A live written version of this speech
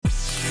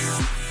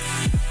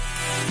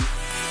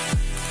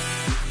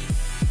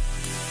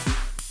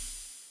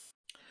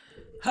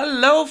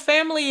Hello,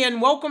 family,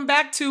 and welcome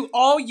back to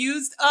All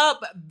Used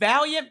Up.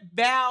 Valiant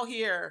Val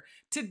here.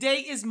 Today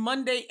is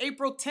Monday,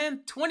 April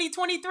 10th,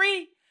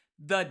 2023,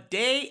 the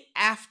day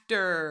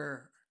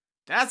after.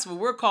 That's what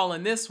we're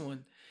calling this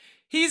one.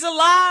 He's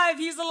alive!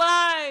 He's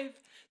alive!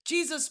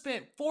 Jesus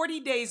spent 40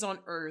 days on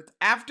earth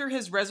after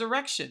his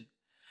resurrection,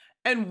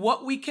 and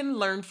what we can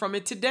learn from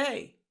it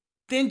today.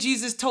 Then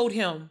Jesus told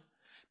him,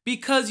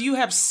 "Because you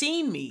have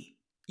seen me,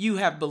 you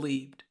have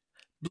believed.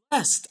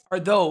 Blessed are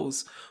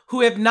those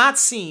who have not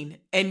seen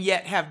and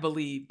yet have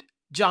believed."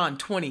 John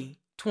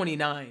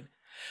 20:29.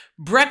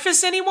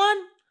 Breakfast,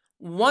 anyone?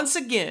 Once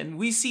again,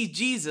 we see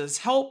Jesus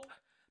help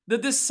the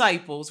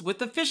disciples with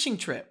the fishing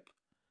trip.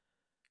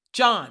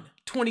 John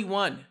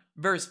 21,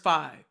 verse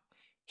 5.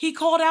 He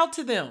called out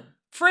to them,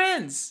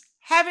 "Friends,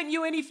 haven't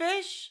you any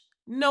fish?"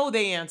 "No,"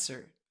 they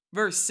answered.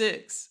 Verse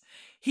 6.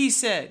 He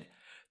said,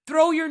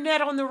 "Throw your net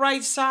on the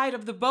right side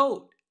of the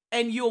boat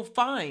and you'll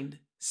find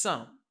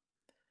some."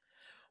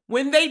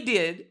 When they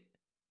did,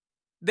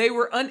 they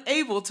were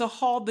unable to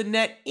haul the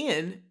net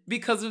in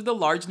because of the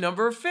large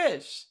number of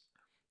fish.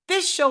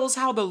 This shows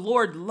how the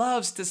Lord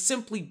loves to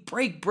simply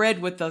break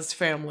bread with us,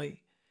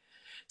 family.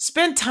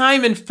 Spend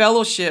time in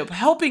fellowship,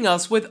 helping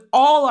us with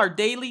all our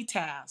daily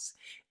tasks,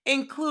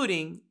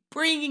 including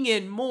bringing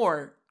in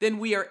more than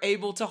we are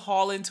able to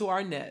haul into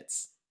our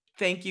nets.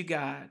 Thank you,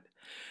 God.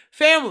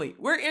 Family,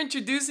 we're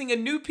introducing a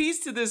new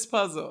piece to this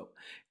puzzle.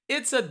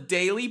 It's a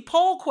daily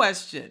poll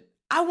question.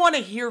 I want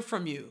to hear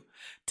from you.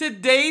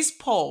 Today's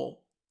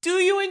poll: do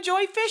you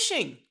enjoy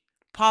fishing?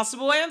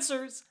 Possible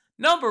answers: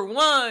 number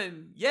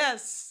 1,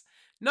 yes.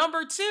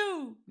 Number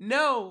 2,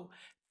 no.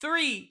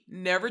 3,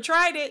 never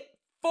tried it.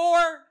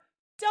 4,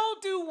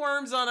 don't do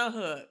worms on a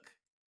hook.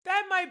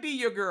 That might be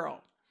your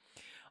girl.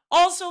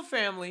 Also,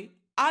 family,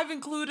 I've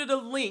included a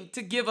link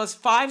to give us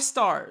 5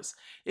 stars.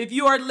 If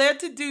you are led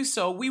to do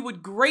so, we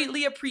would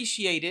greatly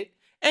appreciate it,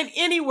 and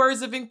any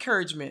words of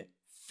encouragement.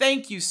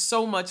 Thank you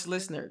so much,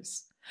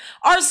 listeners.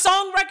 Our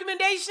song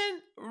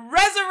recommendation: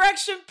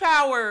 Resurrection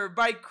Power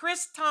by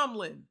Chris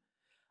Tomlin.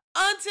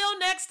 Until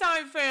next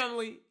time,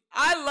 family,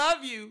 I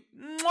love you.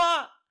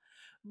 Mwah.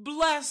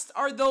 Blessed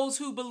are those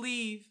who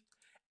believe,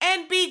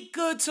 and be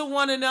good to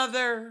one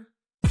another.